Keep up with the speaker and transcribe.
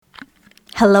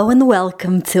Hello and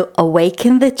welcome to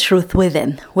Awaken the Truth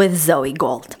Within with Zoe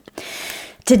Gold.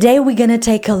 Today we're going to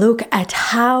take a look at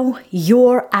how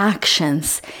your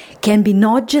actions can be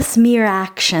not just mere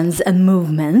actions and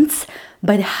movements,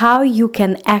 but how you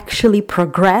can actually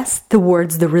progress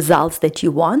towards the results that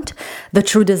you want, the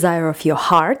true desire of your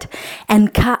heart,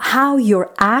 and how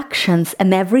your actions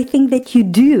and everything that you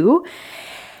do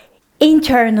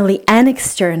internally and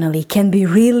externally can be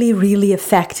really, really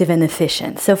effective and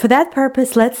efficient. So for that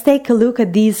purpose, let's take a look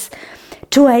at these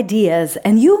two ideas.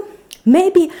 And you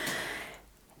maybe,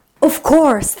 of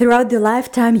course, throughout your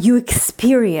lifetime, you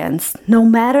experience, no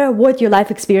matter what your life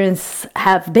experience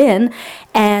have been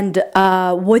and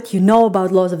what you know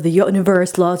about laws of the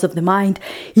universe, laws of the mind,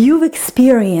 you've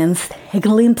experienced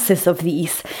glimpses of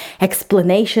these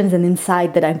explanations and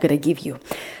insight that I'm going to give you.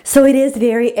 So it is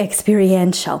very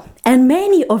experiential. And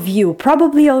many of you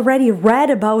probably already read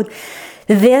about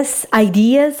these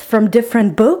ideas from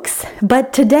different books,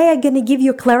 but today I'm going to give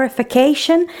you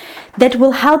clarification that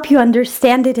will help you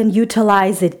understand it and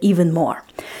utilize it even more.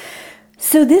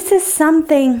 So this is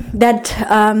something that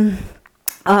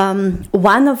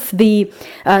one of the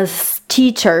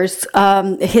teachers,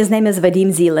 his name is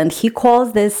Vadim Zeland, he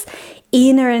calls this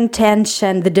inner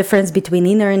intention, the difference between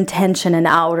inner intention and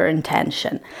outer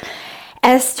intention.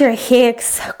 Esther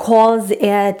Hicks calls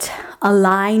it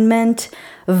alignment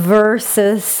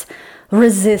versus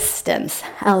resistance,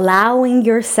 allowing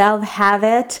yourself have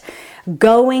it,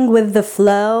 going with the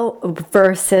flow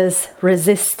versus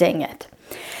resisting it.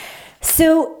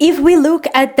 So if we look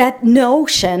at that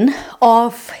notion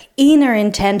of inner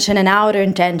intention and outer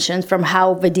intentions from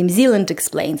how Vadim Zeland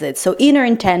explains it. So inner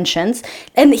intentions,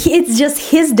 and it's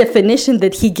just his definition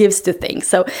that he gives to things.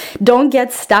 So don't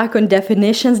get stuck on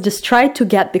definitions, just try to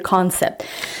get the concept.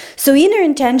 So inner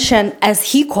intention,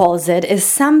 as he calls it, is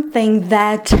something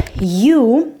that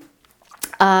you,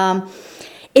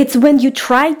 it's when you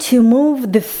try to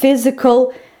move the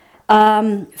physical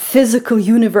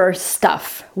universe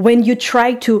stuff, when you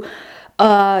try to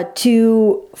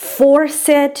force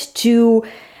it, to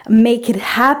make it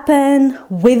happen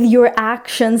with your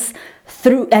actions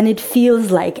through, and it feels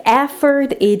like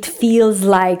effort, it feels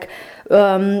like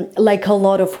a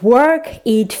lot of work,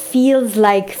 it feels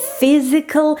like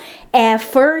physical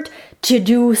effort to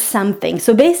do something.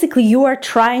 So basically you are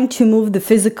trying to move the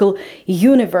physical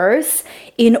universe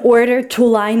in order to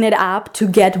line it up to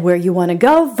get where you want to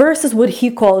go, versus what he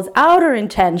calls outer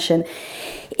intention.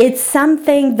 It's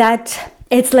something that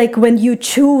it's like when you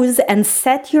choose and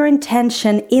set your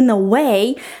intention in a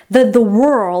way that the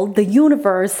world, the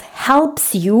universe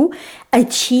helps you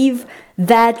achieve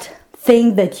that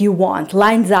thing that you want,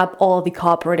 lines up all the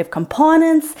cooperative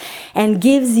components and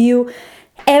gives you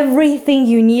everything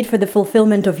you need for the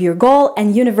fulfillment of your goal,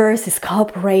 and universe is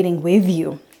cooperating with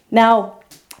you. Now,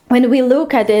 when we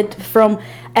look at it from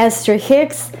Esther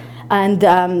Hicks and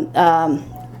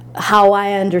how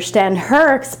I understand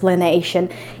her explanation,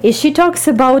 is she talks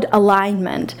about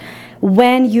alignment.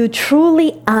 When you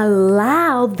truly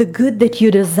allow the good that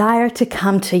you desire to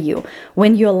come to you,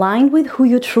 when you align with who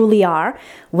you truly are,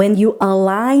 when you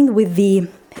align with the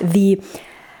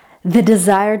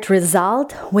desired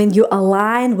result, when you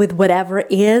align with whatever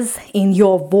is in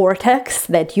your vortex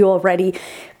that you already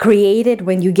created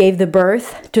when you gave the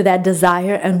birth to that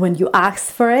desire and when you asked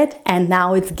for it and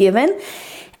now it's given,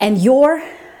 and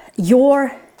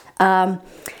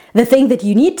the thing that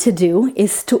you need to do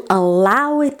is to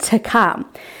allow it to come,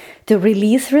 to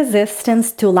release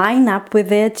resistance, to line up with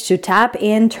it, to tap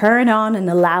in, turn on, and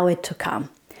allow it to come.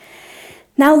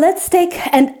 Now let's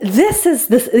and this is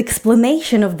this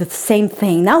explanation of the same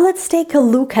thing. Now let's take a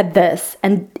look at this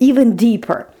and even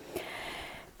deeper.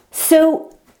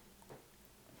 So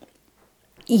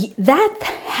that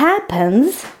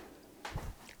happens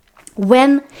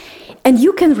when, and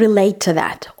you can relate to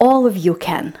that, all of you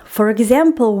can. For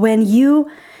example, when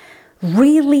you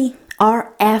really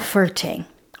are efforting,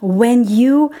 when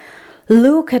you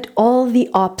look at all the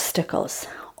obstacles,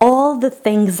 all the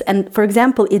things, and for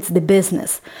example, it's the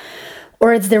business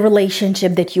or it's the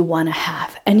relationship that you want to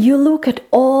have, and you look at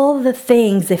all the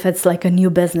things, if it's like a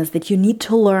new business that you need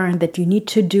to learn, that you need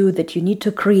to do, that you need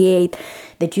to create,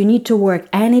 that you need to work,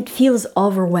 and it feels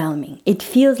overwhelming. It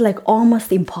feels like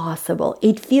almost impossible.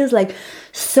 It feels like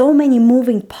so many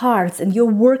moving parts and you're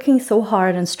working so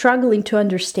hard and struggling to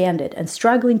understand it and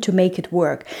struggling to make it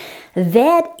work.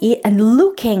 And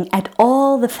looking at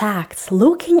all the facts,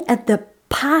 looking at the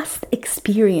past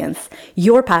experience,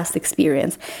 your past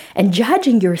experience, and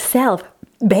judging yourself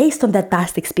based on that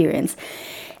past experience,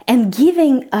 and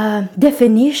giving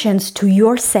definitions to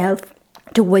yourself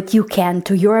to what you can,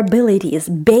 to your abilities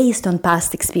based on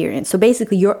past experience. So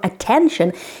basically your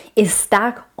attention is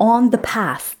stuck on the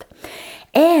past.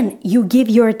 And you give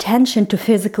your attention to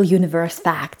physical universe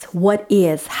facts. What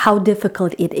is, how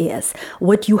difficult it is,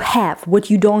 what you have, what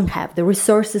you don't have, the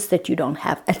resources that you don't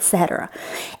have, etc.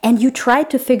 And you try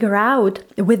to figure out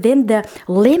within the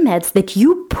limits that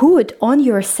you put on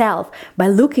yourself by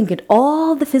looking at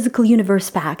all the physical universe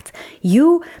facts.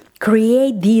 You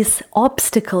create these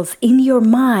obstacles in your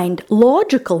mind,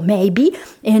 logical maybe,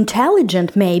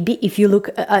 intelligent maybe, if you look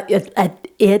at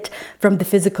it from the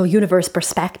physical universe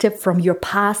perspective, from your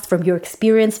past, from your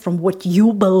experience, from what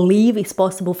you believe is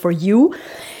possible for you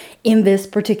in this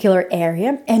particular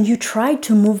area, and you try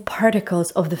to move particles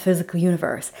of the physical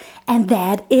universe. And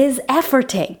that is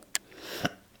efforting.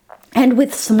 And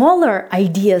with smaller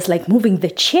ideas like moving the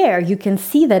chair, you can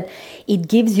see that it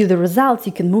gives you the results.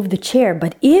 You can move the chair.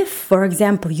 But if, for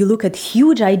example, you look at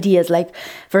huge ideas like,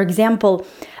 for example,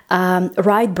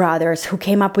 Wright brothers, who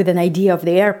came up with an idea of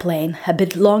the airplane a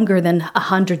bit longer than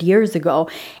 100 years ago.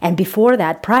 And before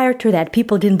that, prior to that,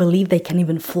 people didn't believe they can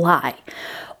even fly.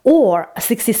 Or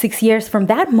 66 years from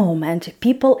that moment,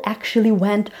 people actually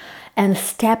went and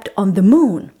stepped on the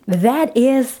moon. That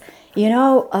is,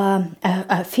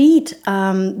 a feat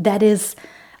that is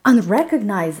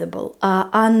unrecognizable.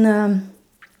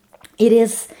 It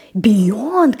is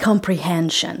beyond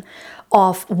comprehension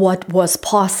of what was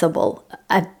possible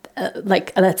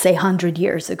let's say 100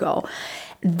 years ago.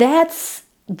 That's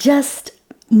just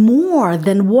more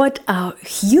than what a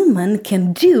human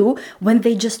can do when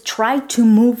they just try to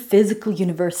move physical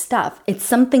universe stuff. It's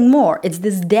something more. It's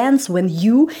this dance when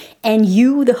you,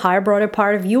 the higher broader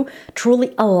part of you,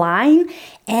 truly align,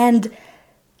 and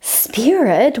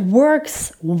spirit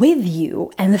works with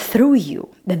you and through you.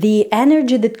 The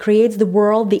energy that creates the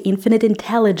world, the infinite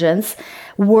intelligence,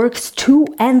 works to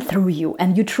and through you,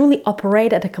 and you truly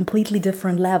operate at a completely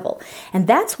different level. And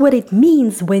that's what it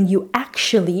means when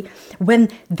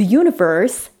the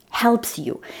universe helps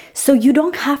you. So you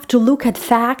don't have to look at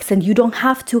facts, and you don't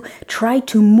have to try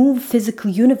to move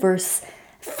physical universe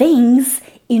things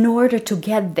in order to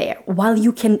get there. While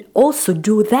you can also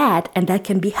do that, and that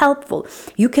can be helpful,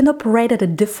 you can operate at a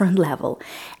different level,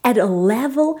 at a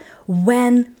level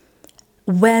when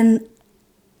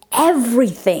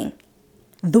everything,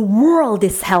 the world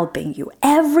is helping you,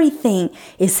 everything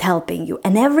is helping you,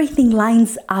 and everything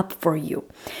lines up for you.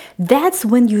 That's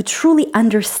when you truly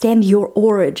understand your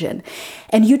origin,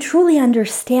 and you truly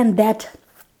understand that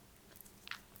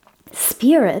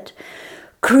spirit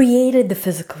created the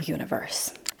physical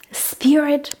universe.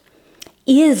 Spirit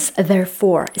is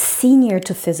therefore senior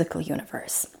to physical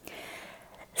universe.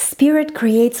 Spirit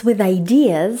creates with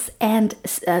ideas, and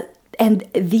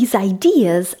these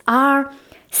ideas are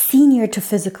senior to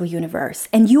physical universe.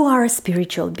 And you are a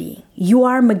spiritual being. You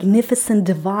are a magnificent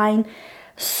divine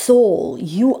soul.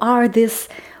 You are this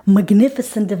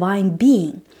magnificent divine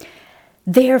being.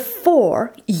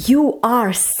 Therefore, you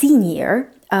are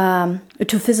senior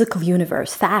to physical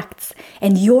universe facts,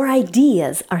 and your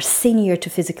ideas are senior to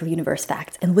physical universe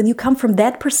facts. And when you come from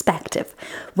that perspective,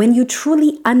 when you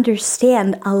truly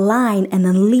understand, align, and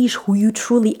unleash who you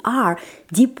truly are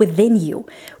deep within you,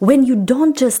 when you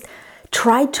don't just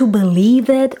try to believe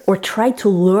it or try to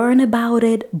learn about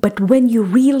it, but when you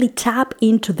really tap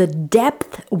into the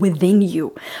depth within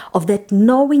you of that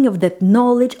knowing, of that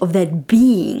knowledge, of that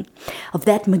being, of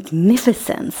that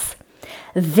magnificence,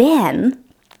 then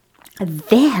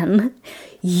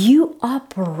you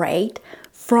operate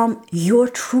from your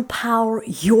true power,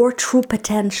 your true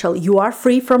potential. You are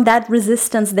free from that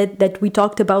resistance that we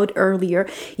talked about earlier.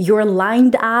 You're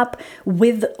lined up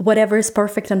with whatever is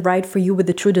perfect and right for you, with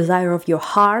the true desire of your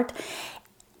heart.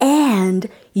 And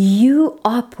you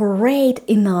operate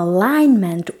in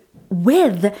alignment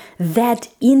with that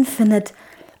infinite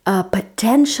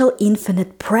potential,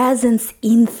 infinite presence,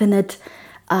 infinite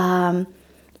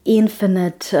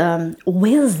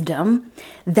wisdom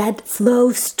that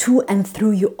flows to and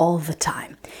through you all the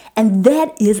time. And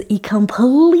that is a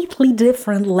completely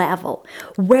different level,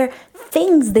 where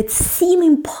things that seem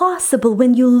impossible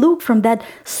when you look from that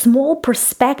small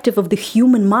perspective of the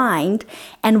human mind,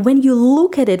 and when you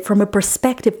look at it from a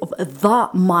perspective of the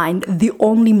mind, the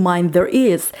only mind there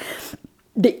is,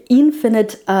 the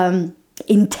infinite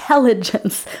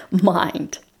intelligence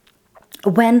mind,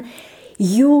 when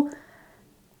you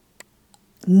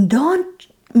don't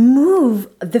move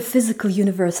the physical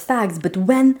universe facts, but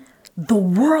when the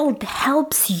world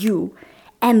helps you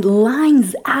and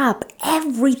lines up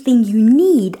everything you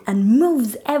need and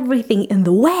moves everything in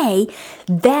the way,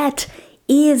 that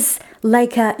is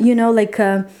like a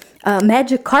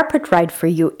magic carpet ride for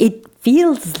you. It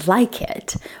feels like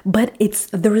it, but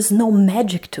there is no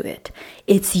magic to it.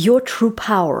 It's your true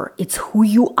power. It's who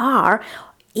you are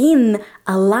in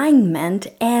alignment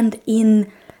and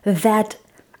in that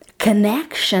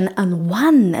connection and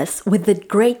oneness with the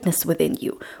greatness within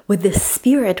you, with the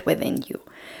spirit within you,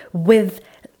 with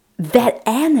that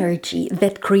energy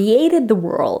that created the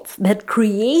worlds, that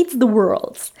creates the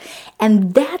worlds.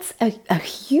 And that's a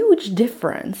huge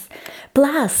difference.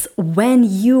 Plus, when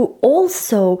you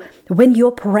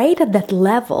operate at that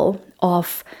level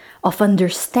of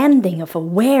understanding, of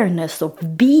awareness,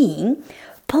 of being,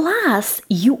 plus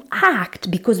you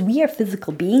act, because we are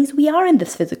physical beings, we are in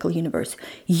this physical universe,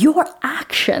 your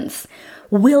actions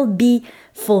will be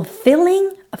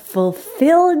fulfilled,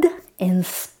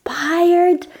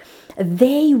 inspired.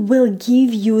 They will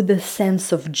give you the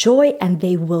sense of joy, and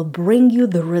they will bring you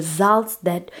the results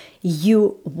that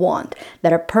you want,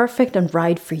 that are perfect and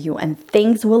right for you. And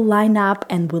things will line up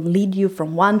and will lead you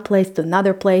from one place to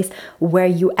another place where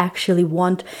you actually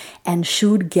want and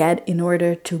should get in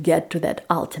order to get to that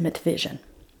ultimate vision.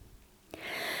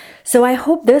 So I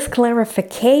hope this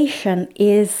clarification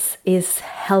is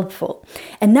helpful.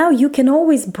 And now you can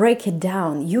always break it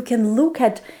down. You can look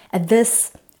at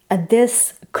this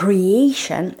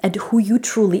creation, at who you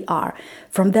truly are.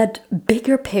 From that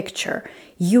bigger picture,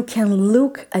 you can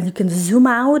look and you can zoom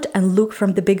out and look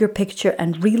from the bigger picture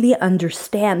and really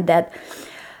understand that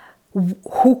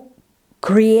who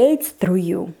creates through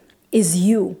you is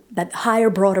you, that higher,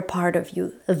 broader part of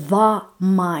you, the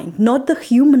mind, not the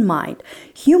human mind.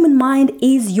 Human mind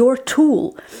is your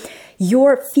tool.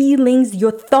 Your feelings,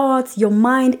 your thoughts, your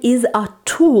mind is a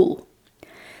tool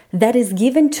that is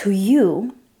given to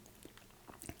you.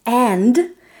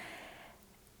 And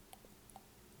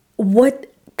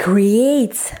what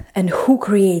creates and who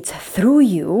creates through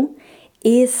you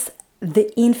is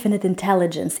the infinite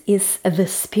intelligence, is the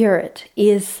spirit,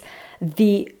 is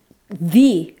the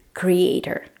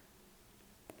creator.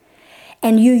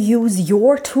 And you use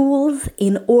your tools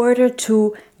in order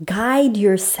to guide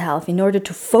yourself, in order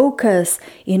to focus,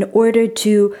 in order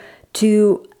to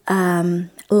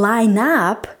line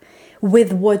up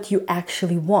with what you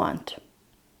actually want.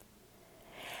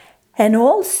 And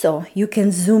also, you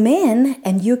can zoom in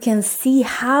and you can see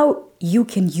how you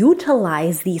can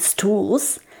utilize these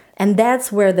tools. And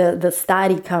that's where the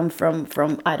study comes from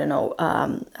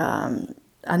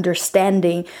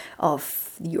understanding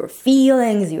of your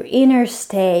feelings, your inner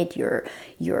state,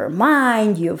 your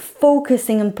mind, you're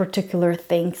focusing on particular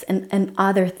things and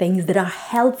other things that are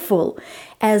helpful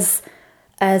as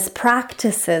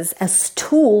practices, as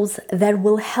tools that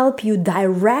will help you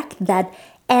direct that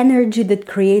energy that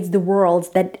creates the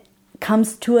worlds, that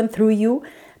comes to and through you,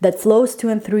 that flows to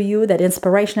and through you, that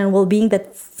inspiration and well-being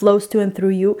that flows to and through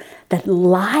you, that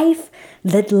life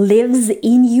that lives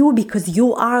in you, because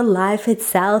you are life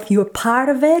itself, you're part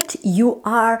of it, you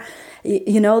are,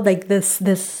 like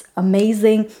this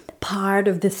amazing part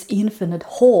of this infinite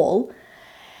whole.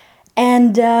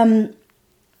 And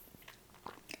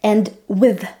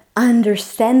with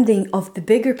understanding of the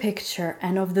bigger picture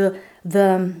and of the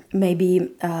maybe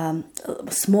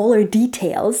smaller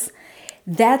details,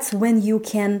 that's when you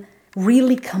can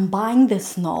really combine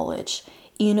this knowledge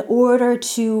in order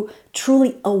to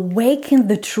truly awaken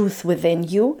the truth within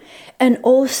you, and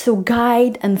also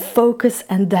guide and focus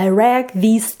and direct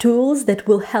these tools that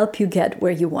will help you get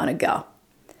where you want to go.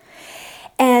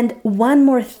 And one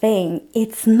more thing,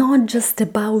 it's not just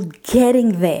about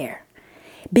getting there,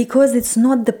 because it's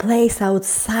not the place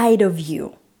outside of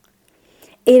you.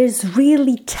 It is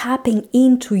really tapping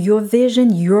into your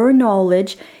vision, your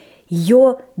knowledge,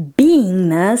 your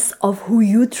beingness of who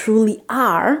you truly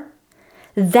are.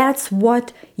 That's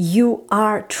what you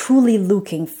are truly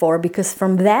looking for, because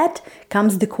from that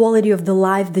comes the quality of the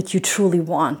life that you truly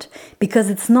want. Because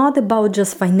it's not about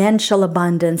just financial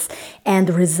abundance and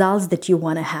results that you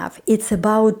want to have. It's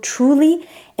about truly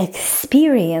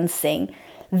experiencing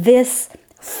this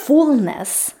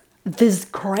fullness, this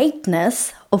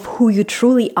greatness of who you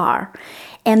truly are,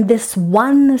 and this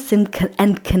oneness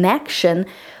and connection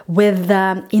with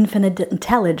infinite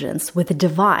intelligence, with the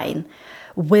divine,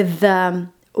 with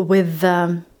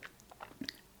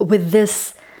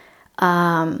this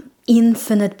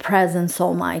infinite presence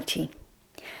almighty.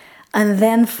 And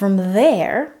then from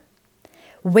there,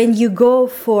 when you go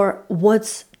for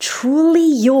what's truly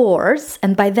yours,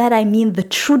 and by that I mean the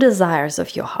true desires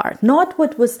of your heart, not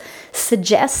what was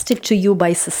suggested to you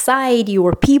by society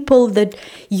or people that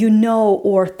you know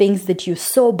or things that you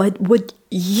saw, but what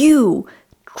you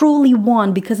truly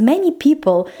want. Because many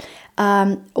people,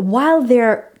 while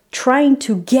they're trying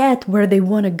to get where they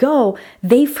want to go,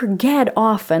 they forget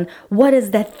often what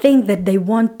is that thing that they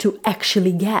want to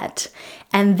actually get.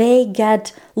 And they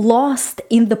get lost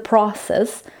in the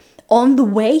process on the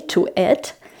way to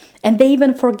it. And they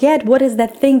even forget what is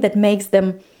that thing that makes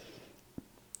them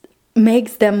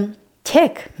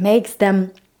tick, makes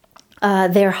them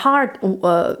their heart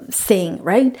sing,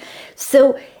 right?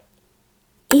 So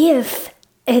if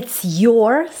it's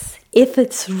yours, if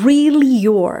it's really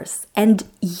yours, and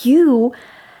you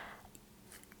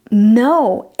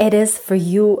know it is for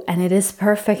you and it is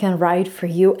perfect and right for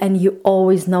you, and you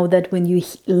always know that when you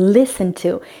listen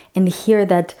to and hear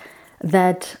that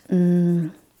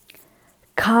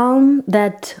calm,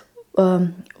 that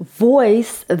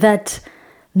voice, that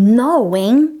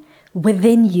knowing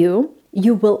within you,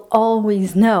 you will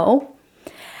always know.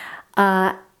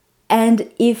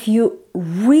 And if you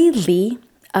really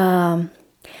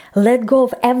let go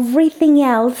of everything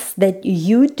else that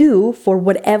you do for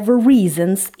whatever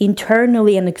reasons,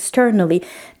 internally and externally,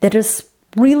 that is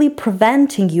really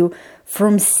preventing you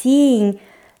from seeing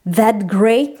that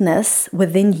greatness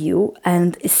within you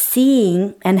and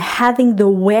seeing and having the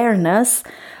awareness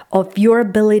of your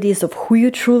abilities, of who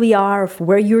you truly are, of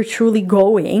where you're truly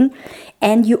going,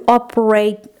 and you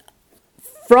operate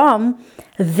from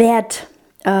that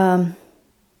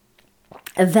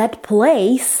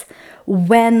place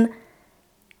when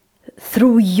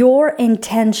through your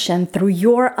intention, through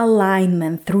your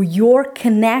alignment, through your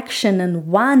connection and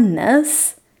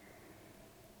oneness,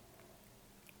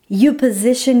 you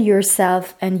position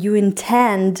yourself and you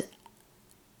intend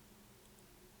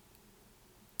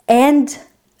and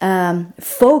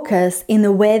focus in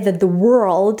a way that the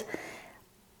world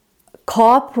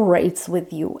cooperates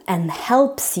with you and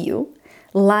helps you,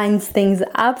 lines things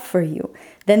up for you,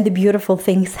 then the beautiful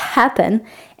things happen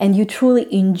and you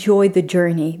truly enjoy the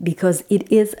journey, because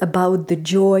it is about the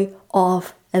joy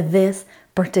of this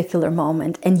particular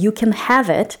moment. And you can have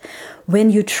it when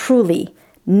you truly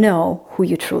know who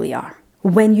you truly are,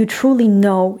 when you truly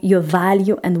know your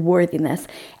value and worthiness,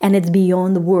 and it's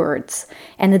beyond words,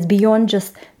 and it's beyond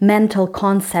just mental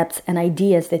concepts and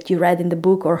ideas that you read in the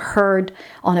book or heard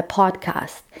on a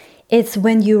podcast. It's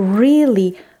when you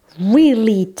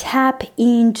really tap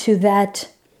into that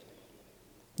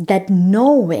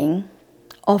knowing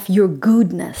of your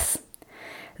goodness,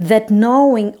 that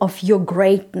knowing of your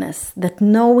greatness, that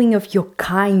knowing of your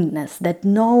kindness, that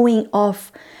knowing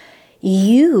of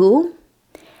you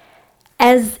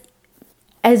as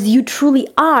you truly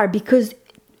are. Because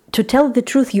to tell the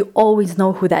truth, you always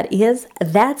know who that is.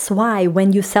 That's why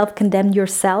when you self-condemn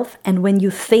yourself and when you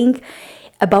think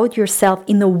about yourself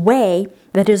in a way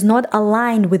that is not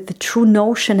aligned with the true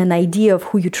notion and idea of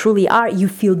who you truly are, you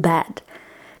feel bad.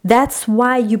 That's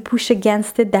why you push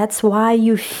against it. That's why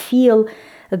you feel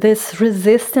this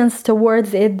resistance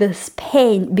towards it, this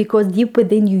pain, because deep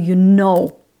within you, you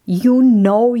know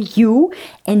you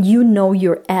and you know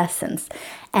your essence.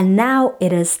 And now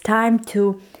it is time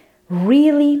to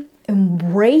really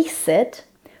embrace it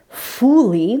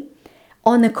fully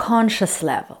on a conscious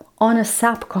level, on a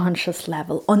subconscious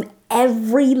level, on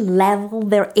every level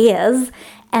there is,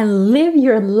 and live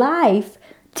your life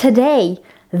today,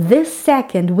 this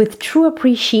second, with true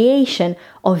appreciation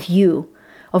of you,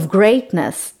 of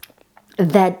greatness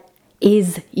that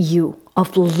is you,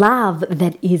 of love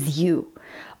that is you,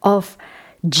 of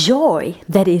joy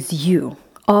that is you,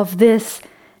 of this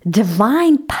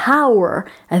divine power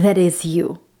that is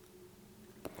you.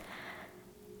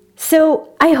 So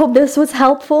I hope this was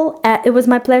helpful. It was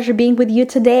my pleasure being with you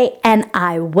today, and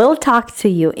I will talk to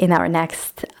you in our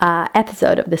next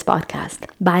episode of this podcast.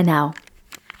 Bye now.